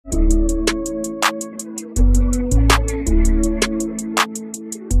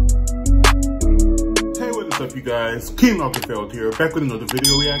you guys? King Lagerfeld here, back with another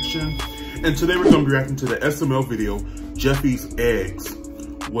video reaction. And today we're going to be reacting to the SML video, Jeffy's eggs.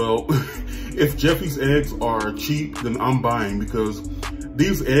 Well, if Jeffy's eggs are cheap, then I'm buying, because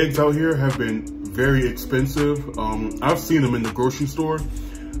these eggs out here have been very expensive. I've seen them in the grocery store,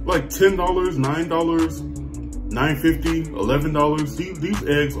 like $10, $9, $9.50, $11. These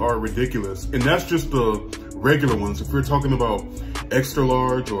eggs are ridiculous. And that's just the regular ones. If we're talking about extra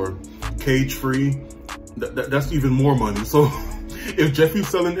large or cage free, that's even more money. So if Jeffy's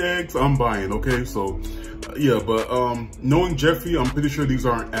selling eggs, I'm buying, okay? So yeah, but knowing Jeffy, I'm pretty sure these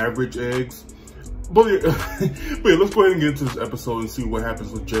aren't average eggs. But yeah, let's go ahead and get into this episode and see what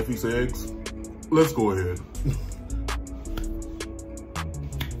happens with Jeffy's eggs. Let's go ahead.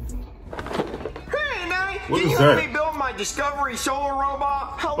 What is that? My Discovery solar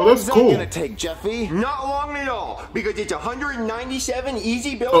robot. How long is that gonna take, Jeffy? Not long at all, because it's 197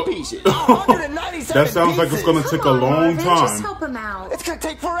 easy build pieces. 197 That sounds like it's gonna take a long time. Just help him out. It's gonna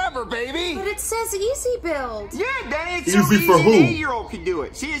take forever, baby. But it says easy build. Yeah, Danny, it's easy so easy for who? an 8-year-old can do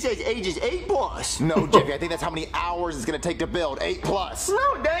it. See, it says ages 8+. No, Jeffy, I think that's how many hours it's gonna take to build. 8+.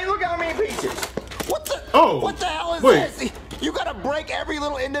 No, Danny, look how many pieces. What the? Oh, what the hell is this? You gotta break every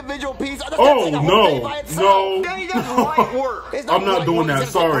little individual piece. Oh no, no! Danny, that's light work. I'm not doing that.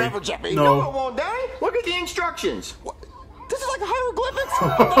 Sorry. No, it won't, Danny. Look at the instructions. What? This is like hieroglyphics.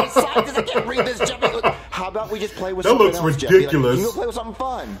 I'm not a scientist. I can't read this, Jeffy. Look, how about we just play with something else, looks ridiculous. Jeffy? Like, you go play with something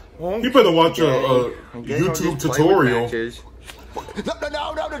fun. You better watch a YouTube tutorial. No,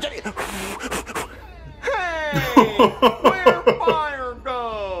 Jeffy. Hey, where fire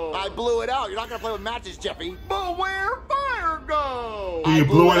go? I blew it out. You're not gonna play with matches, Jeffy. But where fire go? You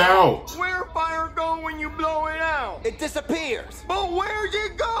blew it out. Where fire go when you blow it out? It disappears. But where's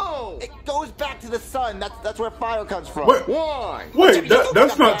it go? It goes back to the sun. That's where fire comes from. Why? Wait,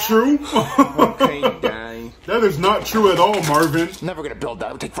 that's not true. Okay, Danny. That is not true at all, Marvin. Never gonna build that.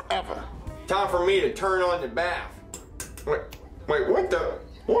 It would take forever. Time for me to turn on the bath. Wait,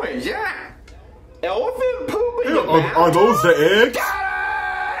 what is that? Elephant poop in the bath? Are those the eggs?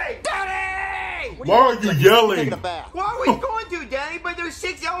 Daddy! Why are you yelling? Why are we going to, Daddy? But there's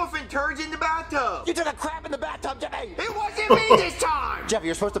 6 elephant turds in the bathtub. You took a crap in the bathtub, Jeffy. It wasn't me this time. Jeffy,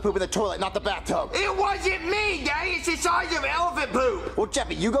 you're supposed to poop in the toilet, not the bathtub. It wasn't me, Daddy. It's the size of elephant poop. Well,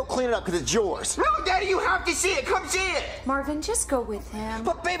 Jeffy, you go clean it up because it's yours. No, Daddy, you have to see it. Come see it. Marvin, just go with him.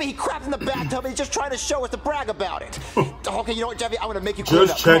 But baby, he crapped in the bathtub and he's just trying to show us to brag about it. Okay, you know what, Jeffy? I'm gonna make you clean it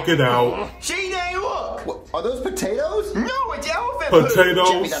up. Just check it out. See, Daddy, look. What, are those potatoes? No, it's elephant poop. Potatoes?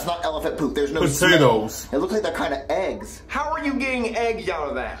 Jeffy, that's not elephant poop. There's no potatoes. Smell. It looks like they're kind of eggs. How are you getting eggs out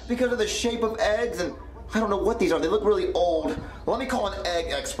of that? Because of the shape of eggs, and I don't know what these are. They look really old. Well, let me call an egg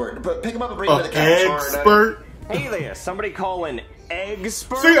expert. But pick them up and bring them to the couch. Expert? Hey there, somebody call an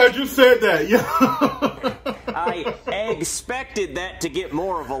expert? See, I just said that. Yeah. I expected that to get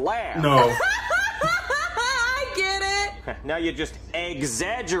more of a laugh. No. I get it. Now you're just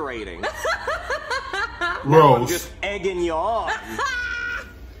exaggerating. Gross. I'm just egging you on.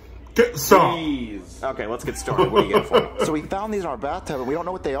 Stop. Jeez. Okay, let's get started. What do you got for me? So we found these in our bathtub, and we don't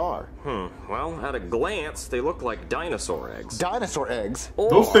know what they are. Well, at a glance, they look like dinosaur eggs. Dinosaur eggs? Or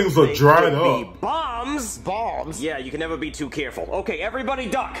those things are dried up. Be bombs. Bombs? Yeah, you can never be too careful. Okay, everybody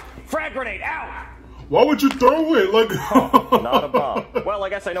duck. Frag grenade, out! Why would you throw it? Like, not a bomb. Well, I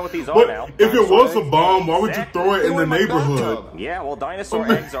guess I know what these are now. If it was a bomb, why would you throw it in the neighborhood? Yeah, well,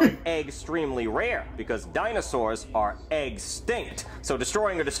 dinosaur eggs are extremely rare because dinosaurs are extinct. So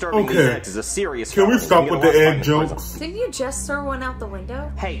destroying or disturbing these eggs is a serious Can we problem. stop with the egg jokes? Didn't you just throw one out the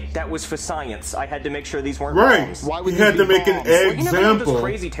window? Hey, that was for science. I had to make sure these weren't bombs. Why would you had to make an Well, example those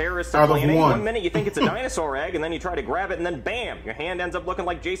crazy terrorists out are of planning. one. 1 minute you think it's a dinosaur egg, and then you try to grab it, and then bam, your hand ends up looking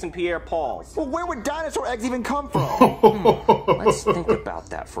like Jason Pierre-Paul's. Well, where would dinosaur eggs even come from? Let's think about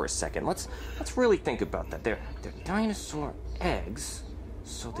that for a second. Let's really think about that. They're dinosaur eggs,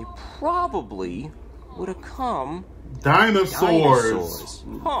 so they probably would have come. Dinosaurs.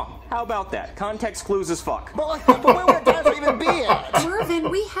 Huh? How about that? Context clues as fuck. But where would a dinosaur even be at? Marvin,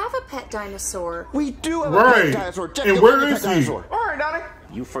 we have a pet dinosaur. We do have a pet dinosaur. Jeff, and where is he? Dinosaur. All right, Donnie.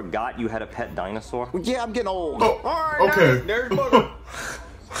 You forgot you had a pet dinosaur? Yeah, I'm getting old. Oh, All right, okay. Donnie. There's Booger.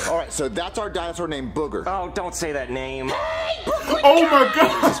 All right, so that's our dinosaur named Booger. Oh, don't say that name. Hey, Booger! Oh my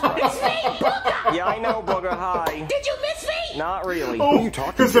God! It's me, Booger! Yeah, I know, Booger. Hi. Did you miss me? Not really. Oh, you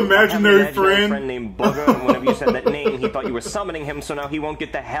talking his to? imaginary I have an imaginary friend. friend named Booger, and whenever you said that name, he thought you were summoning him, so now he won't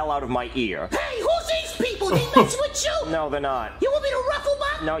get the hell out of my ear. Hey, who's these people? They mess with you? No, they're not. You want me to ruffle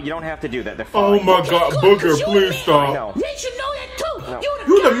them? No, you don't have to do that. They're fine. Oh my God, Good, Booger, 'cause you're please the stop. No. They should know that too. No. You're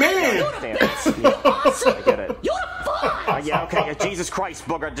You're the guy. man. You're the best. You're awesome. I get it. You're the fun. Yeah, okay. Jesus Christ,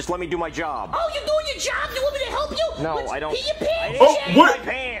 Booger, just let me do my job. Oh, you're doing your job? You want me to help you? No, Let's I don't. pee your pants. Oh, Jay. what? My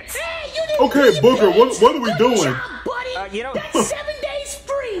pants. Hey, you didn't Okay, pee your Booger, pants. what are we Good doing? job, buddy. You know- That's 7 days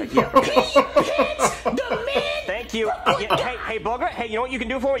free. Yeah. Pee your pants. The man. Thank you. Hey, Booger. Hey, you know what you can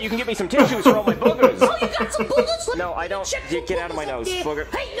do for me? You can get me some tissues for all my boogers. Oh, you got some boogers? Let No, me I don't. check Get some out of my boogers up nose, there.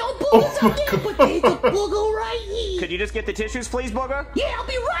 booger. Hey, no boogers Oh, up there, my but there's a booger right here. Could you just get the tissues, please, Booger? Yeah, I'll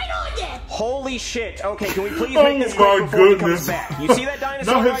be right on that. Holy shit. Okay, can we please Oh make this my quick before he comes goodness. back? You see that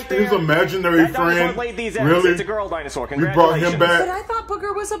dinosaur Now right there? his imaginary that dinosaur friend. laid these eggs. Really? It's a girl dinosaur. We brought Congratulations. him But back. I thought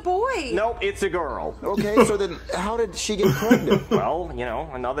Booger was a boy. Nope, it's a girl. Okay, so then how did she get pregnant? Well, you know,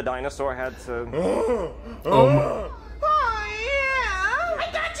 another dinosaur had to... Oh my. I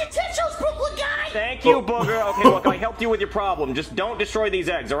got your tissues, Brooklyn guy. Thank you, Booger. Okay, look, I helped you with your problem. Just don't destroy these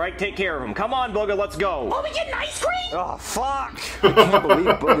eggs, all right? Take care of them. Come on, Booger, let's go. Oh, we getting ice cream? Oh, fuck. I can't believe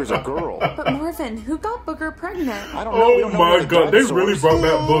Booger's a girl. But Marvin, who got Booger pregnant? I don't know. we Oh don't know my the god, they dinosaurs. really brought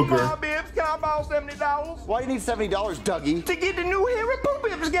back My Booger. bibs, can I borrow $70 Why do you need $70, Dougie? to get the new Harry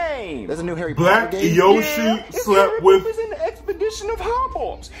Poppins game? There's a new Harry Black Potter game. Yoshi it's slept Harry with. Poppins in the expedition of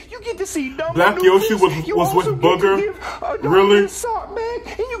Hogwarts. You get to see Dumbledore. Black Yoshi was with Booger? Really? Sock bag,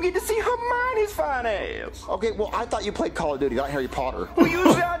 and you get to see Hermione's fine ass. Okay, well, I thought you played Call of Duty, not Harry Potter. Well,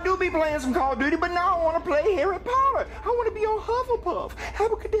 usually I do be playing some Call of Duty, but now I want to play Harry Potter. I want to be on Hufflepuff.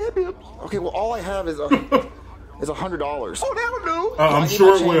 Abracadabra. Okay, well, all I have is $100. Oh, that'll do. I'm I need sure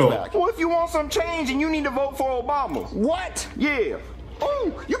my it change will. back. Well, if you want some change and you need to vote for Obama. What? Yeah.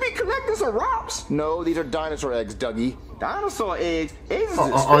 Oh, you be collecting some rocks? No, these are dinosaur eggs, Dougie. Dinosaur eggs. Eggs is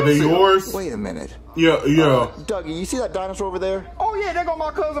Are they expensive. yours? Wait a minute. Yeah. Dougie, you see that dinosaur over there? Oh, yeah, there go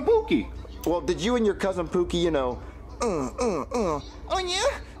my cousin Pookie. Well, did you and your cousin Pookie, Oh, yeah?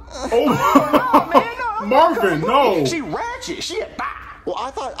 Oh, Oh, man, no. Marvin, no. She ratchet. She a bop. Well,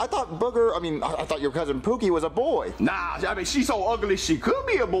 I thought Booger, I thought your cousin Pookie was a boy. Nah, I mean, she's so ugly she could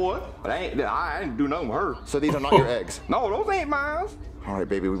be a boy. But I ain't do nothing with her. So these are not your eggs. No, those ain't mine. All right,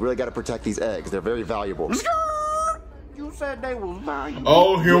 baby, we really got to protect these eggs. They're very valuable. You said they was valuable.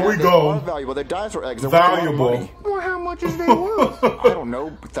 Oh, here we They are go. valuable. They're dinosaur eggs. They're worth a lot of Valuable. money. Well, how much is they worth? I don't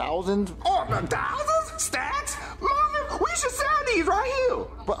know, thousands? Oh, thousands? Stacks? Marvin, we should sell these right here.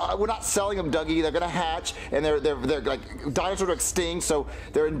 But we're not selling them, Dougie. They're gonna hatch, and they're like dinosaurs are extinct, so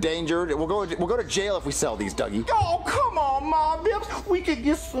they're endangered. We'll go to jail if we sell these, Dougie. Oh, come on, Ma Bips. We could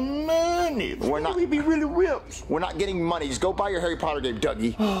get some money. We're not- We'd be really ripped. We're not getting money. Just go buy your Harry Potter game,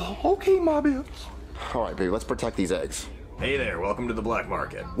 Dougie. Okay, Ma Bips. All right, baby, let's protect these eggs. Hey there, welcome to the black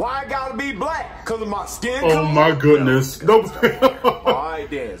market. Why I gotta be black? Cause of my skin Oh color? my goodness. No. Alright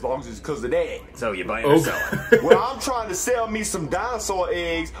then, as long as it's cause of that. So you buying or selling? Well, I'm trying to sell me some dinosaur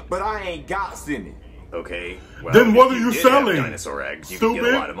eggs, but I ain't got any. Okay. Well, Then what if are you did have selling? Dinosaur eggs. You can get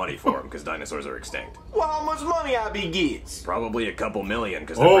Stupid. a lot of money for them because dinosaurs are extinct. Well, how much money I be gets? Probably a couple million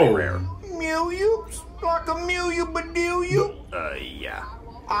because they're Oh. pretty rare. Millions? Like a million badillion? Yeah.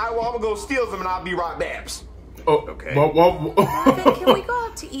 Alright, well, I'm gonna go steal some and I'll be right back. Oh, Okay. Marvin, can we go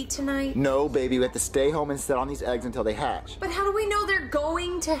out to eat tonight? No, baby, we have to stay home and sit on these eggs until they hatch. But how do we know they're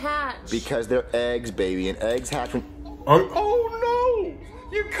going to hatch? Because they're eggs, baby, and eggs hatch when... Oh no!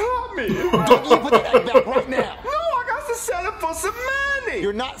 You caught me! Dougie, you put that egg back right now! No, I got to sell it for some money!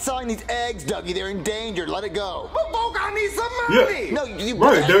 You're not selling these eggs, Dougie. They're endangered. Let it go. But Boke, I need some Yeah. money! No, you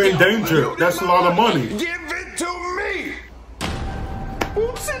Right, they're Dougie, endangered. That's a lot of money. Give it to me!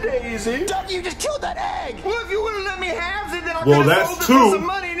 Oopsie daisy! Dougie, you just killed that egg! Well, if you would have let me have it, then I Well, could have that's sold it two. for some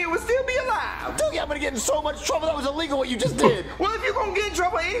money and it would still be alive! Dougie, I'm gonna get in so much trouble. That was illegal what you just did. Well, if you're gonna get in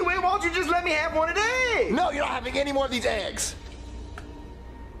trouble anyway, why don't you just let me have one of the eggs? No, you're not having any more of these eggs.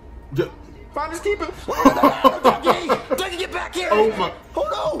 Fine, just keep it. Dougie! Dougie, get back here! Oh my.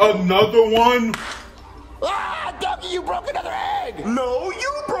 Oh no! Another one? Ah, Dougie, you broke another egg! No,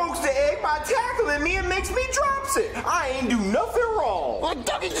 you broke the egg by tackling me and makes me drops it. I ain't do nothing wrong. Well,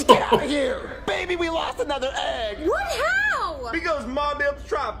 Dougie, just get out of here! Baby, we lost another egg! What? How? Because Ma Bips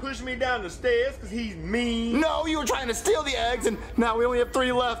trying to push me down the stairs because he's mean. No, you were trying to steal the eggs, and now we only have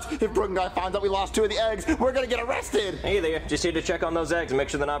 3 left. If Brooklyn Guy finds out we lost 2 of the eggs, we're gonna get arrested. Hey there, just here to check on those eggs and make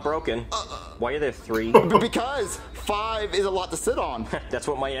sure they're not broken. Why are there 3? Because 5 is a lot to sit on. That's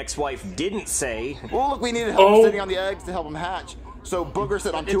what my ex-wife didn't say. Well, look, we needed help Oh. sitting on the eggs to help them hatch. So Booger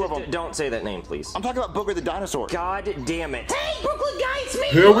sit on 2 of them. Don't say that name, please. I'm talking about Booger the dinosaur. God damn it. Hey, Brooklyn guy, it's me.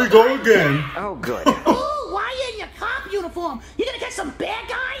 Here we go again. Oh, good. Oh, why are you in your cop uniform? You gonna catch some bad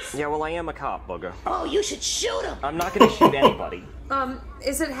guys? Yeah, well, I am a cop, Booger. Oh, you should shoot them. I'm not gonna shoot anybody.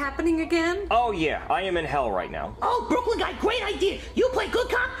 Is it happening again? Oh, yeah, I am in hell right now. Oh, Brooklyn guy, great idea. You play good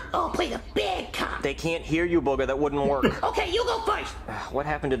cop, I'll play the bad cop. They can't hear you, Booger. That wouldn't work. Okay, you go first. What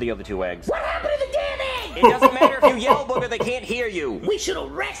happened to the other 2 eggs? What happened to the damn eggs? It doesn't matter if you yell, Booger, they can't hear you. We should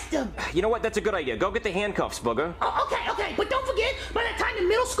arrest him. You know what? That's a good idea. Go get the handcuffs, Booger. Oh, okay. But don't forget, by the time in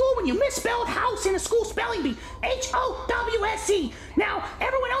middle school, when you misspelled house in a school spelling bee, H-O-W-S-E. Now,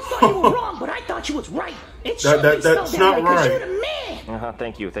 everyone else thought you were wrong, but I thought you was right. It should be spelled that's that not way, 'cause right. you're the man.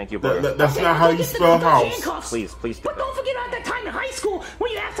 Thank you, Booger. That's Okay, not I'll how go you get the spell house. handcuffs. Please. But don't forget about that time in high school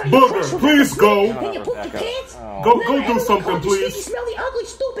when you asked how you Booger, crush was please ever go. good and you pooped your pants. Go Remember do everyone something, called you please. stinky, smelly, ugly,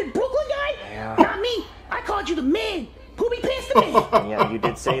 stupid Brooklyn guy? Not me. I called you the man. Poopy pants the man. Yeah, you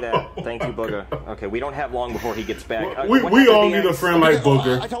did say that. Thank you, Booger. Okay, we don't have long before he gets back. We all need a friend like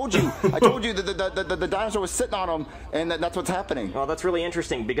Booger. I told you that the dinosaur was sitting on him, and that's what's happening. Well, that's really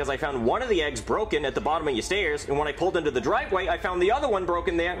interesting because I found one of the eggs broken at the bottom of your stairs, and when I pulled into the driveway, I found the other one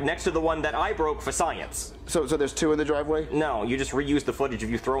broken there next to the one that I broke for science. So there's two in the driveway? No, you just reused the footage of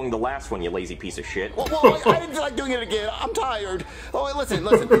you throwing the last one, you lazy piece of shit. Well, I didn't feel like doing it again. I'm tired. Oh, wait, listen.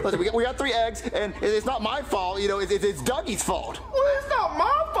 We got 3 eggs, and it's not my fault. You know, it's Dougie's fault. Well, it's not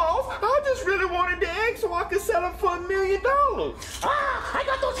my fault. I just really wanted the egg so I could sell them for $1 million. Ah, I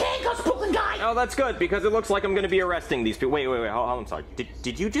got those handcuffs, Brooklyn guy. Oh, that's good, because it looks like I'm going to be arresting these people. Wait, hold on, I'm sorry.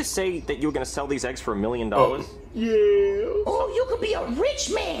 Did you just say that you were going to sell these eggs for $1 million? Yeah. Oh, you could be a rich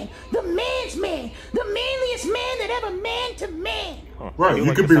man, the man's man, the manliest man that ever man to man. Right, you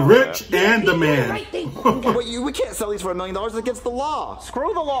like could the be sound of rich that. and the man. Right thing, Brooklyn guy. But we can't sell these for $1 million. It's against the law.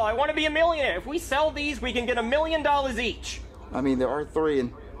 Screw the law, I want to be a millionaire. If we sell these, we can get $1 million each. I mean, there are 3,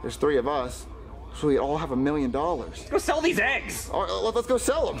 and there's 3 of us, so we all have $1 million. All Go sell these eggs. right, let's go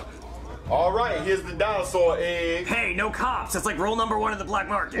sell them. All right, here's the dinosaur egg. Hey, no cops. That's like rule number 1 in the black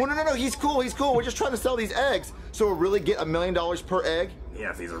market. Well, no, he's cool. We're just trying to sell these eggs, so we'll really get $1 million per egg.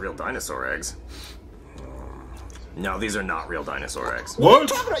 Yeah, if these are real dinosaur eggs. No, these are not real dinosaur eggs. What are you What?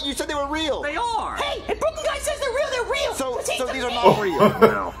 talking about? You said they were real. They are! Hey, if Brooklyn guy says they're real. So Let's eat them. these are not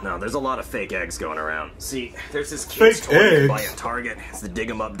real. No, there's a lot of fake eggs going around. See, there's this kid's Fake toy you can buy eggs? at Target. It's the Dig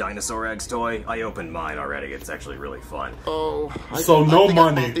 'em Up Dinosaur Eggs toy. I opened mine already. It's actually really fun. Oh, So no I think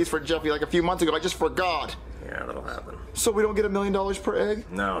money. I bought these for Jeffy like a few months ago. I just forgot. Yeah, that'll happen. So we don't get $1 million per egg?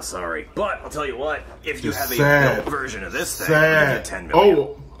 No, sorry. But I'll tell you what, if you It's have a sad. built version of this thing, Sad. you get $10 million.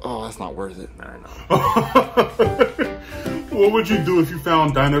 Oh, Oh, that's not worth it. I know. what would you do if you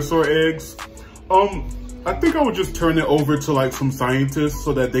found dinosaur eggs? I think I would just turn it over to like some scientists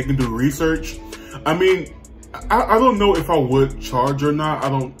so that they can do research. I mean, I don't know if I would charge or not. I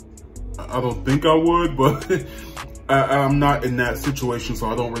don't think I would, but I'm not in that situation, so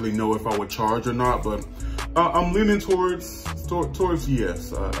I don't really know if I would charge or not. But I'm leaning towards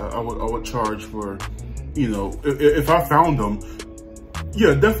yes. I would charge for, you know, if I found them.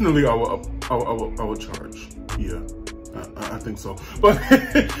 Yeah, definitely I would charge. Yeah, I think so. But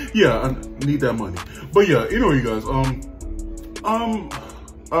yeah, I need that money. But yeah, you know, you guys,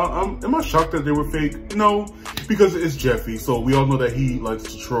 am I shocked that they were fake? No, because it's Jeffy, so we all know that he likes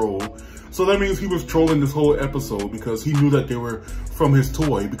to troll. So that means he was trolling this whole episode because he knew that they were from his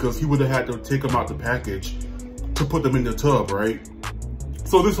toy, because he would have had to take them out the package to put them in the tub, right?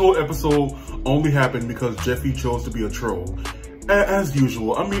 So this whole episode only happened because Jeffy chose to be a troll. As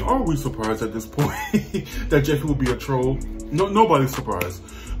usual. I mean, are we surprised at this point that Jeffy will be a troll? No, nobody's surprised.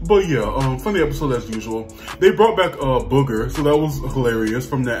 But yeah, funny episode as usual. They brought back Booger, so that was hilarious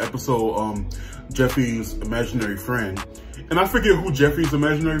from that episode, Jeffy's imaginary friend. And I forget who Jeffy's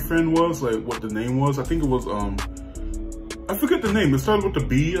imaginary friend was, like what the name was. I think it was, I forget the name. It started with the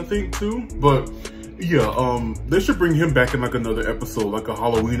B, I think, too. But yeah, they should bring him back in like another episode, like a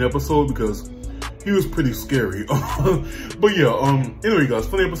Halloween episode, because he was pretty scary. But yeah, anyway guys,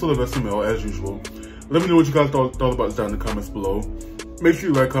 funny episode of SML as usual. Let me know what you guys thought about this down in the comments below. Make sure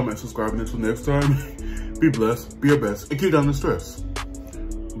you like, comment, subscribe, and until next time, be blessed, be your best, and keep down the stress.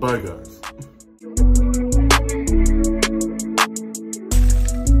 Bye guys.